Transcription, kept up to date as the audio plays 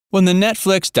When the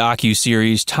Netflix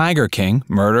docuseries Tiger King: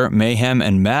 Murder, Mayhem,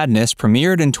 and Madness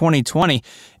premiered in 2020,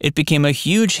 it became a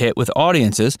huge hit with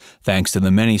audiences thanks to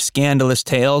the many scandalous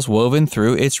tales woven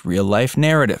through its real-life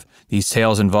narrative. These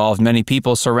tales involved many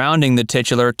people surrounding the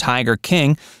titular Tiger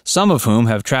King, some of whom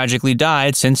have tragically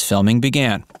died since filming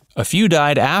began. A few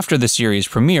died after the series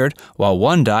premiered, while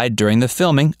one died during the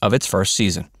filming of its first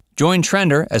season. Join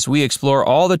Trender as we explore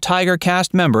all the Tiger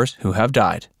cast members who have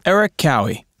died. Erik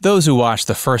Cowie. Those who watched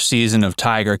the first season of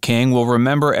Tiger King will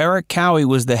remember Erik Cowie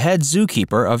was the head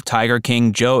zookeeper of Tiger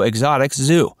King Joe Exotic's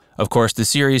zoo. Of course, the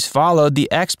series followed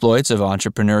the exploits of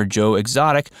entrepreneur Joe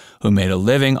Exotic, who made a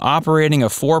living operating a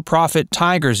for-profit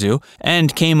tiger zoo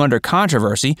and came under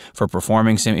controversy for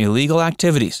performing some illegal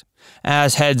activities.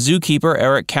 As head zookeeper,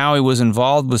 Erik Cowie was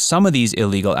involved with some of these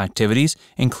illegal activities,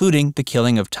 including the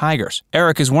killing of tigers.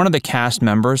 Erik is one of the cast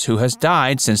members who has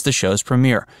died since the show's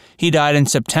premiere. He died in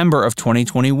September of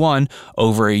 2021,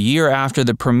 over a year after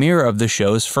the premiere of the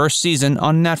show's first season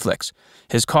on Netflix.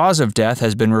 His cause of death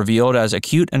has been revealed as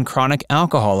acute and chronic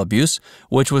alcohol abuse,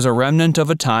 which was a remnant of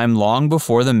a time long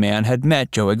before the man had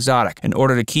met Joe Exotic. In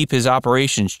order to keep his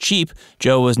operations cheap,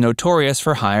 Joe was notorious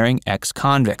for hiring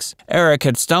ex-convicts. Erik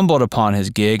had stumbled upon his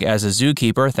gig as a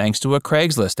zookeeper thanks to a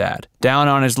Craigslist ad. Down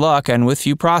on his luck and with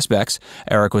few prospects,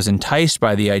 Erik was enticed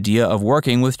by the idea of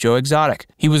working with Joe Exotic.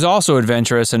 He was also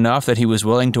adventurous enough that he was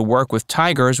willing to work with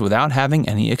tigers without having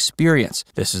any experience.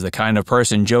 This is the kind of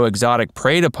person Joe Exotic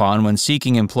preyed upon when seeking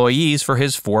employees for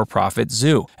his for-profit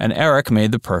zoo, and Erik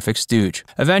made the perfect stooge.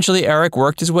 Eventually, Erik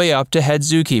worked his way up to head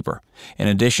zookeeper. In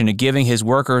addition to giving his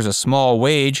workers a small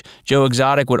wage, Joe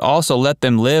Exotic would also let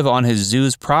them live on his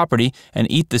zoo's property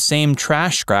and eat the same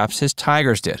trash scraps his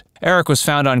tigers did. Erik was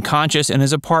found unconscious in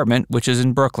his apartment, which is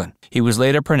in Brooklyn. He was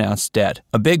later pronounced dead.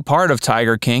 A big part of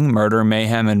Tiger King: Murder,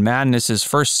 Mayhem, and Madness's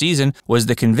first season was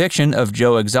the conviction of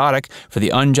Joe Exotic for the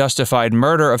unjustified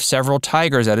murder of several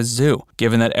tigers at his zoo.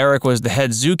 Given that Erik was the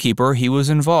head zookeeper, he was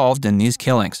involved in these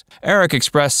killings. Erik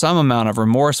expressed some amount of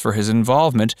remorse for his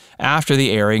involvement after the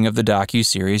airing of the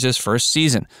docuseries' first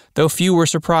season, though few were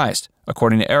surprised.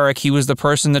 According to Erik, he was the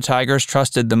person the tigers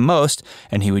trusted the most,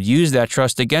 and he would use that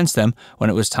trust against them when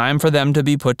it was time for them to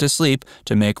be put to sleep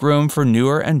to make room for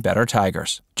newer and better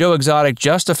tigers. Joe Exotic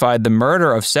justified the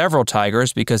murder of several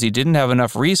tigers because he didn't have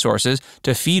enough resources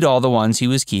to feed all the ones he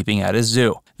was keeping at his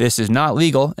zoo. This is not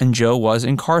legal, and Joe was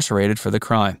incarcerated for the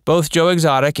crime. Both Joe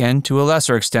Exotic and, to a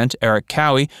lesser extent, Erik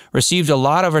Cowie received a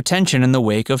lot of attention in the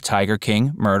wake of Tiger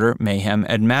King: Murder, Mayhem,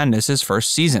 and Madness's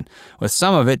first season, with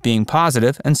some of it being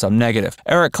positive and some negative.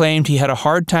 Erik claimed he had a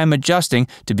hard time adjusting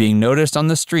to being noticed on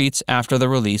the streets after the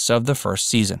release of the first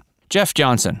season. Jeff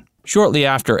Johnson. Shortly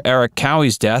after Erik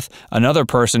Cowie's death, another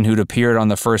person who'd appeared on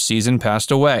the first season passed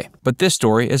away, but this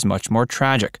story is much more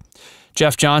tragic.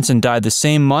 Jeff Johnson died the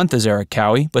same month as Erik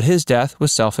Cowie, but his death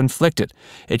was self-inflicted.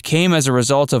 It came as a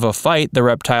result of a fight the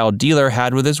reptile dealer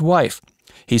had with his wife.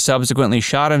 He subsequently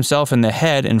shot himself in the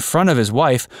head in front of his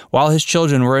wife while his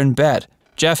children were in bed.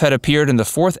 Jeff had appeared in the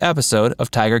 4th episode of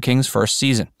Tiger King's first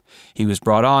season. He was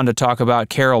brought on to talk about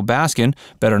Carol Baskin,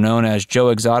 better known as Joe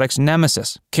Exotic's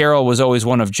nemesis. Carol was always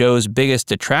one of Joe's biggest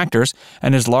detractors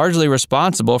and is largely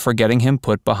responsible for getting him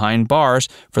put behind bars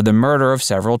for the murder of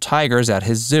several tigers at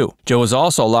his zoo. Joe was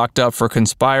also locked up for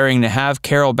conspiring to have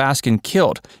Carol Baskin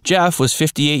killed. Jeff was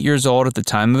 58 years old at the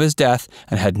time of his death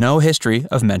and had no history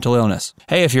of mental illness.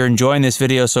 Hey, if you're enjoying this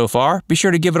video so far, be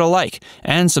sure to give it a like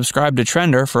and subscribe to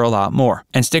Trender for a lot more.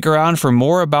 And stick around for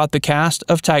more about the cast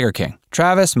of Tiger King.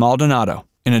 Travis Maldonado.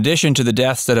 In addition to the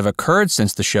deaths that have occurred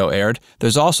since the show aired,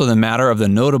 there's also the matter of the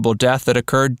notable death that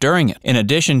occurred during it. In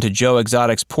addition to Joe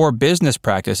Exotic's poor business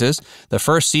practices, the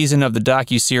first season of the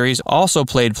docuseries also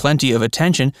paid plenty of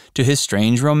attention to his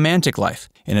strange romantic life.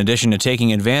 In addition to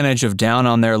taking advantage of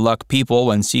down-on-their-luck people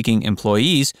when seeking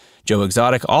employees, Joe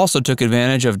Exotic also took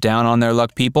advantage of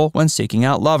down-on-their-luck people when seeking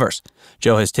out lovers.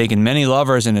 Joe has taken many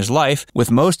lovers in his life, with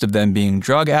most of them being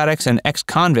drug addicts and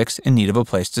ex-convicts in need of a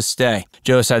place to stay.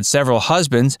 Joe has had several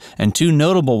husbands, and 2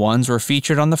 notable ones were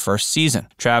featured on the first season.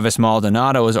 Travis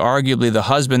Maldonado is arguably the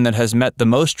husband that has met the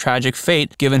most tragic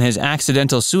fate given his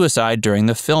accidental suicide during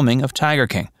the filming of Tiger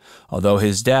King. Although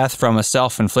his death from a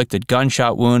self-inflicted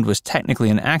gunshot wound was technically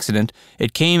an accident,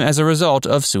 it came as a result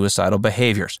of suicidal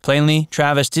behaviors. Plainly,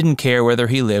 Travis didn't care whether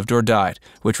he lived or died,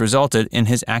 which resulted in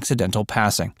his accidental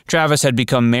passing. Travis had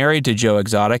become married to Joe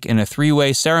Exotic in a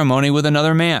 3-way ceremony with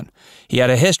another man. He had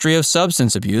a history of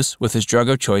substance abuse, with his drug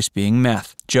of choice being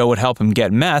meth. Joe would help him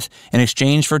get meth in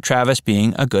exchange for Travis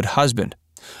being a good husband.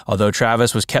 Although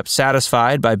Travis was kept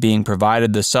satisfied by being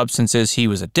provided the substances he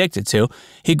was addicted to,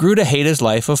 he grew to hate his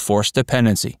life of forced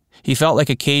dependency. He felt like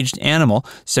a caged animal,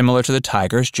 similar to the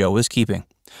tigers Joe was keeping.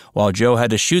 While Joe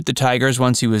had to shoot the tigers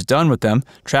once he was done with them,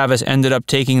 Travis ended up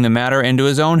taking the matter into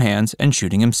his own hands and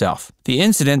shooting himself. The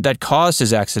incident that caused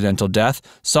his accidental death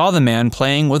saw the man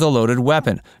playing with a loaded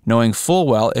weapon, knowing full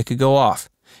well it could go off.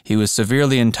 He was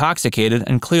severely intoxicated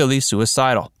and clearly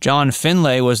suicidal. John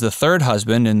Finlay was the third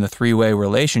husband in the three-way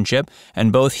relationship,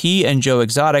 and both he and Joe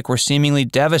Exotic were seemingly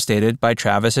devastated by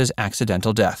Travis's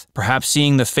accidental death. Perhaps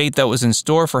seeing the fate that was in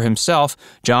store for himself,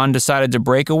 John decided to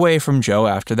break away from Joe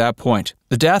after that point.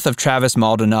 The death of Travis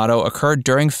Maldonado occurred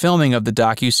during filming of the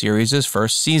docuseries'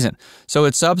 first season, so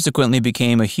it subsequently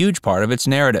became a huge part of its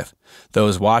narrative.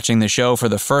 Those watching the show for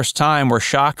the first time were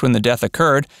shocked when the death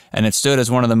occurred, and it stood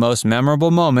as one of the most memorable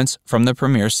moments from the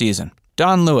premiere season.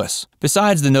 Don Lewis.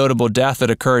 Besides the notable death that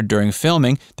occurred during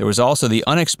filming, there was also the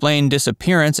unexplained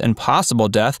disappearance and possible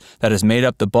death that has made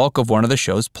up the bulk of one of the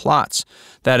show's plots.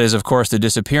 That is, of course, the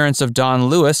disappearance of Don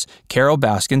Lewis, Carol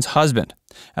Baskin's husband.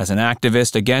 As an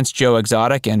activist against Joe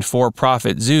Exotic and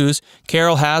for-profit zoos,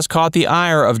 Carol has caught the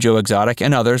ire of Joe Exotic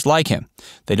and others like him.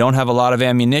 They don't have a lot of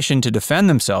ammunition to defend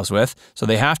themselves with, so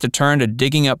they have to turn to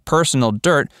digging up personal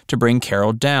dirt to bring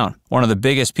Carol down. One of the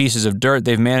biggest pieces of dirt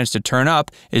they've managed to turn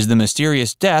up is the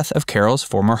mysterious death of Carol's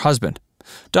former husband.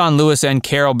 Don Lewis and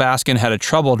Carol Baskin had a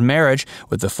troubled marriage,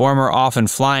 with the former often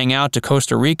flying out to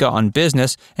Costa Rica on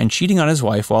business and cheating on his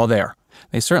wife while there.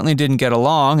 They certainly didn't get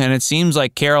along, and it seems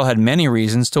like Carol had many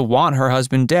reasons to want her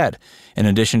husband dead. In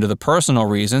addition to the personal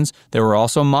reasons, there were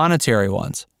also monetary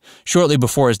ones. Shortly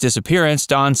before his disappearance,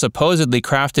 Don supposedly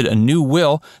crafted a new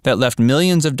will that left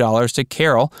millions of dollars to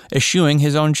Carol, eschewing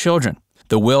his own children.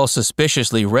 The will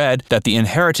suspiciously read that the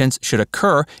inheritance should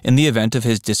occur in the event of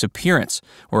his disappearance,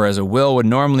 whereas a will would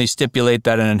normally stipulate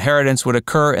that an inheritance would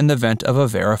occur in the event of a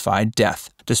verified death.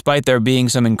 Despite there being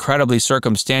some incredibly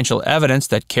circumstantial evidence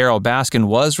that Carol Baskin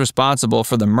was responsible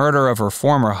for the murder of her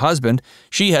former husband,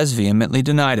 she has vehemently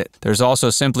denied it. There's also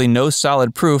simply no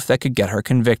solid proof that could get her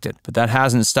convicted. But that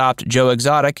hasn't stopped Joe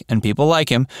Exotic and people like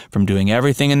him from doing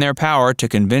everything in their power to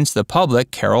convince the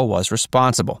public Carol was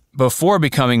responsible. Before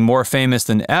becoming more famous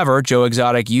than ever, Joe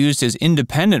Exotic used his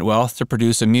independent wealth to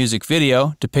produce a music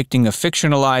video depicting a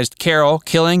fictionalized Carol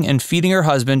killing and feeding her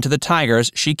husband to the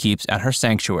tigers she keeps at her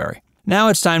sanctuary. Now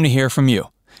it's time to hear from you.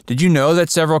 Did you know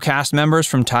that several cast members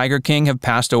from Tiger King have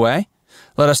passed away?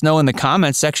 Let us know in the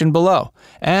comments section below.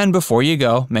 And before you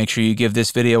go, make sure you give this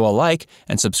video a like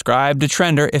and subscribe to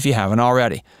Trender if you haven't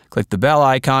already. Click the bell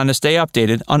icon to stay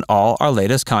updated on all our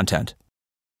latest content.